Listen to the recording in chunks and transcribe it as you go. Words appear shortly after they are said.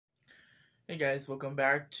Hey guys, welcome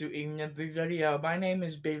back to another video. My name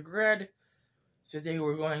is Big Red. Today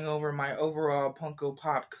we're going over my overall Funko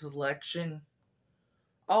Pop collection.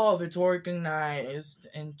 All of it's organized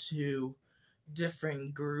into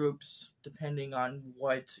different groups depending on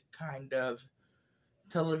what kind of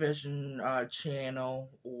television channel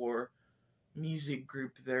or music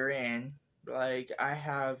group they're in. Like, I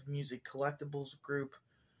have music collectibles group,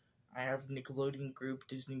 I have Nickelodeon group,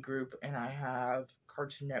 Disney group, and I have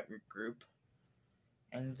Cartoon Network group.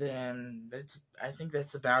 And then I think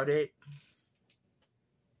that's about it.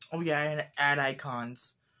 Oh yeah, and add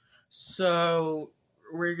icons. So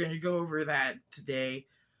we're gonna go over that today.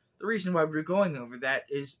 The reason why we're going over that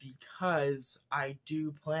is because I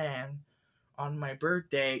do plan on my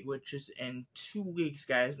birthday, which is in 2 weeks,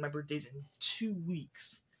 guys. My birthday's in 2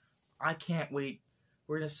 weeks. I can't wait.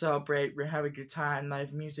 We're gonna celebrate. We're gonna have a good time.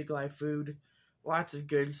 Live music, live food, lots of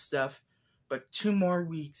good stuff. But 2 more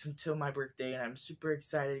weeks until my birthday, and I'm super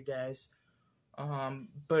excited, guys.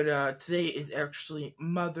 But today is actually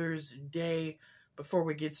Mother's Day. Before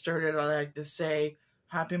we get started, I'd like to say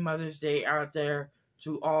Happy Mother's Day out there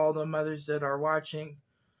to all the mothers that are watching.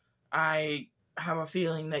 I have a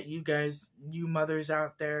feeling that you mothers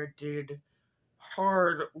out there, did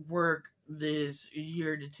hard work this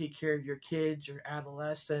year to take care of your kids, your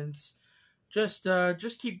adolescents. Just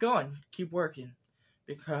keep going, keep working,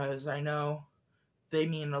 because I know they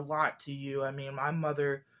mean a lot to you. I mean, my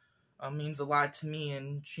mother means a lot to me,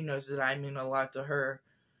 and she knows that I mean a lot to her,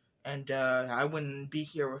 and I wouldn't be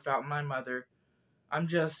here without my mother. I'm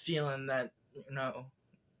just feeling that,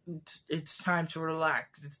 it's time to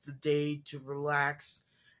relax. It's the day to relax,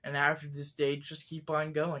 and after this day, just keep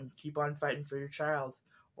on going. Keep on fighting for your child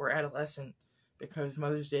or adolescent, because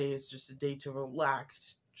Mother's Day is just a day to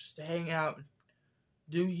relax, just to hang out,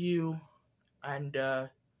 do you, and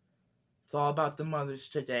it's all about the mothers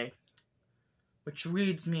today. Which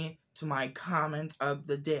leads me to my comment of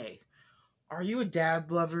the day. Are you a dad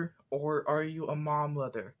lover or are you a mom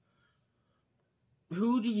lover?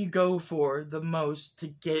 Who do you go for the most to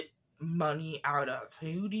get money out of?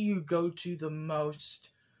 Who do you go to the most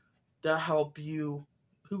to help you?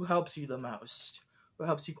 Who helps you the most? Who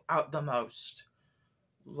helps you out the most?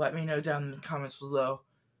 Let me know down in the comments below.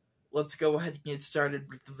 Let's go ahead and get started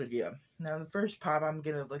with the video. Now, the first pop I'm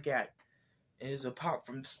going to look at is a pop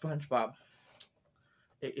from SpongeBob.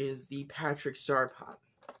 It is the Patrick Star Pop.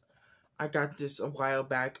 I got this a while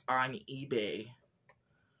back on eBay.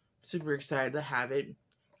 Super excited to have it.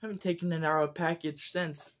 Haven't taken it out of package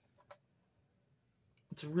since.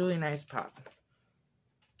 It's a really nice pop.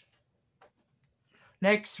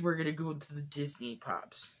 Next, we're going to go to the Disney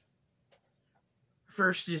Pops.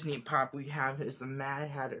 First Disney Pop we have is the Mad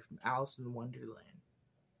Hatter from Alice in Wonderland.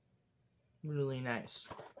 Really nice.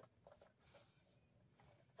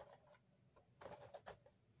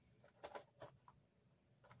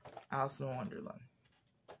 Alice in Wonderland.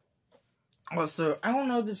 Also, I don't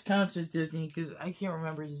know if this counts as Disney because I can't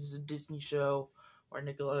remember if this is a Disney show or a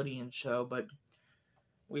Nickelodeon show, but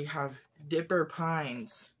we have Dipper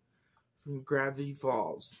Pines from Gravity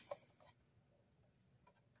Falls.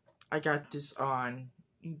 I got this on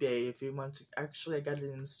eBay a few months ago. Actually, I got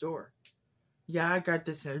it in the store. Yeah, I got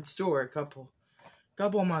this in the store a couple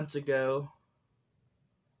months ago.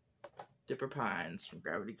 Dipper Pines from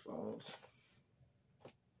Gravity Falls.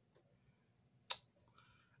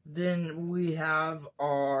 Then we have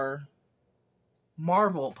our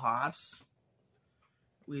Marvel Pops.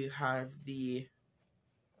 We have the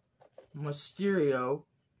Mysterio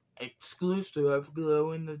exclusive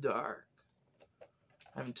glow in the dark.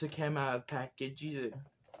 I haven't took him out of the package either.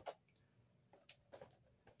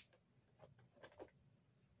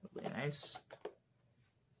 Really nice.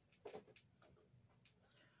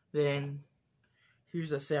 Then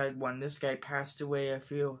here's a sad one. This guy passed away a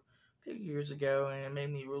few years ago, and it made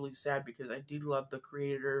me really sad because I do love the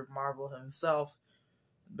creator of Marvel himself,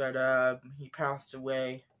 but he passed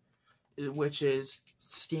away, which is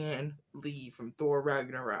Stan Lee from Thor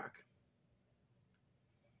Ragnarok.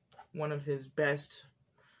 One of his best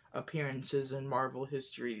appearances in Marvel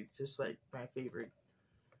history, just like my favorite.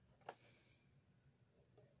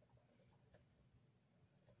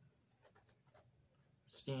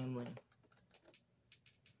 Stan Lee.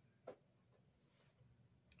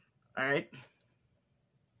 Alright.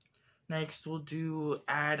 Next, we'll do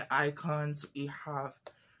add icons. We have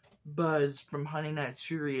Buzz from Honey Nut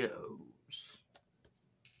Cheerios.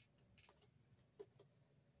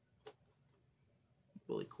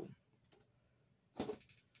 Really cool.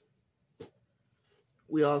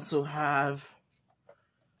 We also have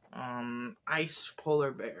Ice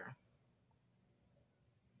Polar Bear.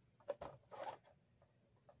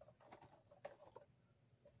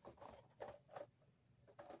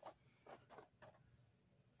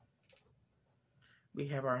 we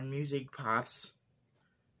have our music pops.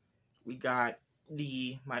 We got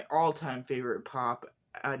my all-time favorite pop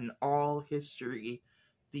in all history,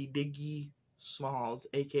 the Biggie Smalls,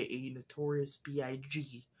 aka Notorious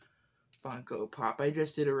B.I.G. Funko Pop. I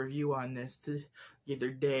just did a review on this the other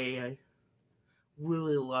day. I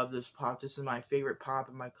really love this pop. This is my favorite pop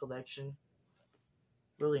in my collection.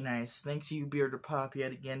 Really nice. Thanks to you, Bearded Pop,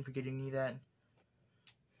 yet again for getting me that.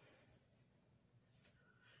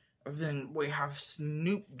 Then we have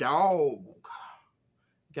Snoop Dogg.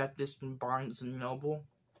 Got this from Barnes & Noble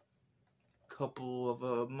a couple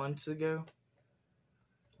of months ago.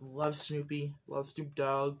 Love Snoopy. Love Snoop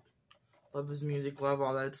Dogg. Love his music. Love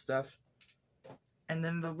all that stuff. And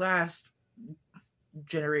then the last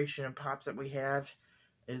generation of pops that we have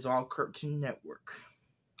is all Cartoon Network.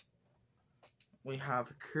 We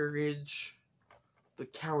have Courage the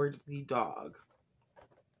Cowardly Dog.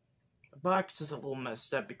 The box is a little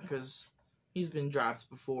messed up because he's been dropped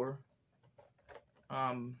before.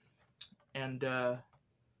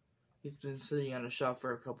 He's been sitting on a shelf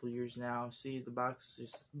for a couple years now. See, the box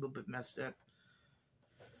is a little bit messed up.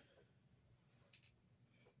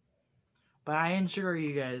 But I assure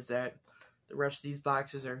you guys that the rest of these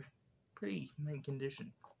boxes are pretty mint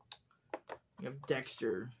condition. We have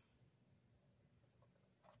Dexter.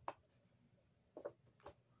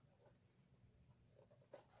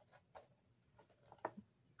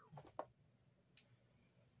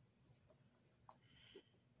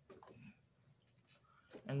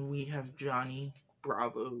 And we have Johnny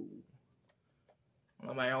Bravo.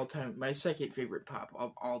 One of my second favorite pop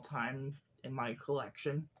of all time in my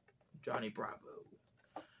collection. Johnny Bravo.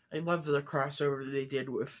 I love the crossover they did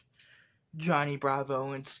with Johnny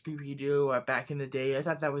Bravo and Scooby-Doo back in the day. I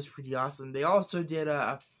thought that was pretty awesome. They also did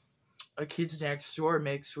a Kids Next Door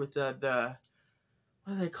mix with the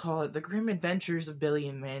what do they call it? The Grim Adventures of Billy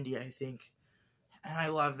and Mandy, I think. And I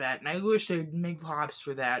love that. And I wish they'd make pops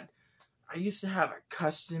for that. I used to have a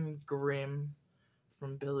custom Grim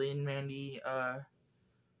from Billy and Mandy, The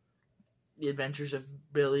Adventures of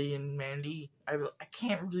Billy and Mandy. I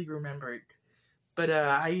can't really remember it. But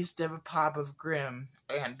I used to have a pop of Grimm,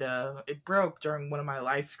 and it broke during one of my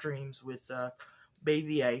live streams with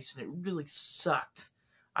Baby Ice, and it really sucked.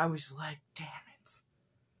 I was like, damn it.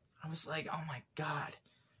 I was like, oh my god.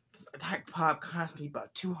 That pop cost me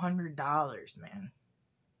about $200, man.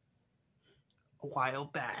 A while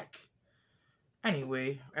back.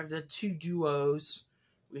 Anyway, I have the two duos.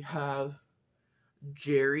 We have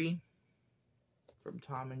Jerry from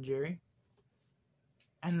Tom and Jerry.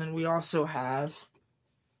 And then we also have,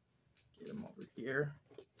 get him over here,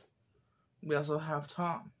 we also have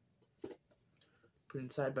Tom. Put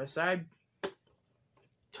it side by side.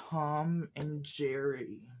 Tom and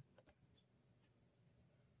Jerry.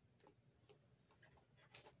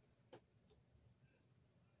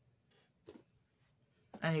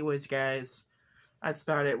 Anyways, guys, that's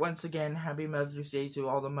about it. Once again, happy Mother's Day to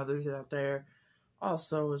all the mothers out there.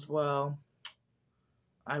 Also, as well,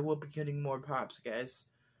 I will be getting more pops, guys.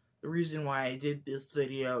 The reason why I did this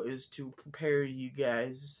video is to prepare you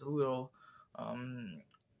guys. Just a little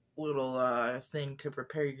thing to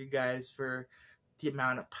prepare you guys for the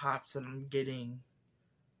amount of pops that I'm getting.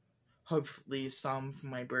 Hopefully some for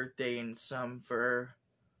my birthday and some for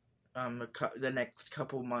the next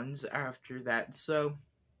couple months after that. So,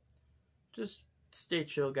 just stay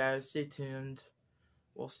chill, guys. Stay tuned.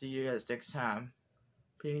 We'll see you guys next time.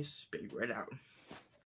 Peace. Big Red out.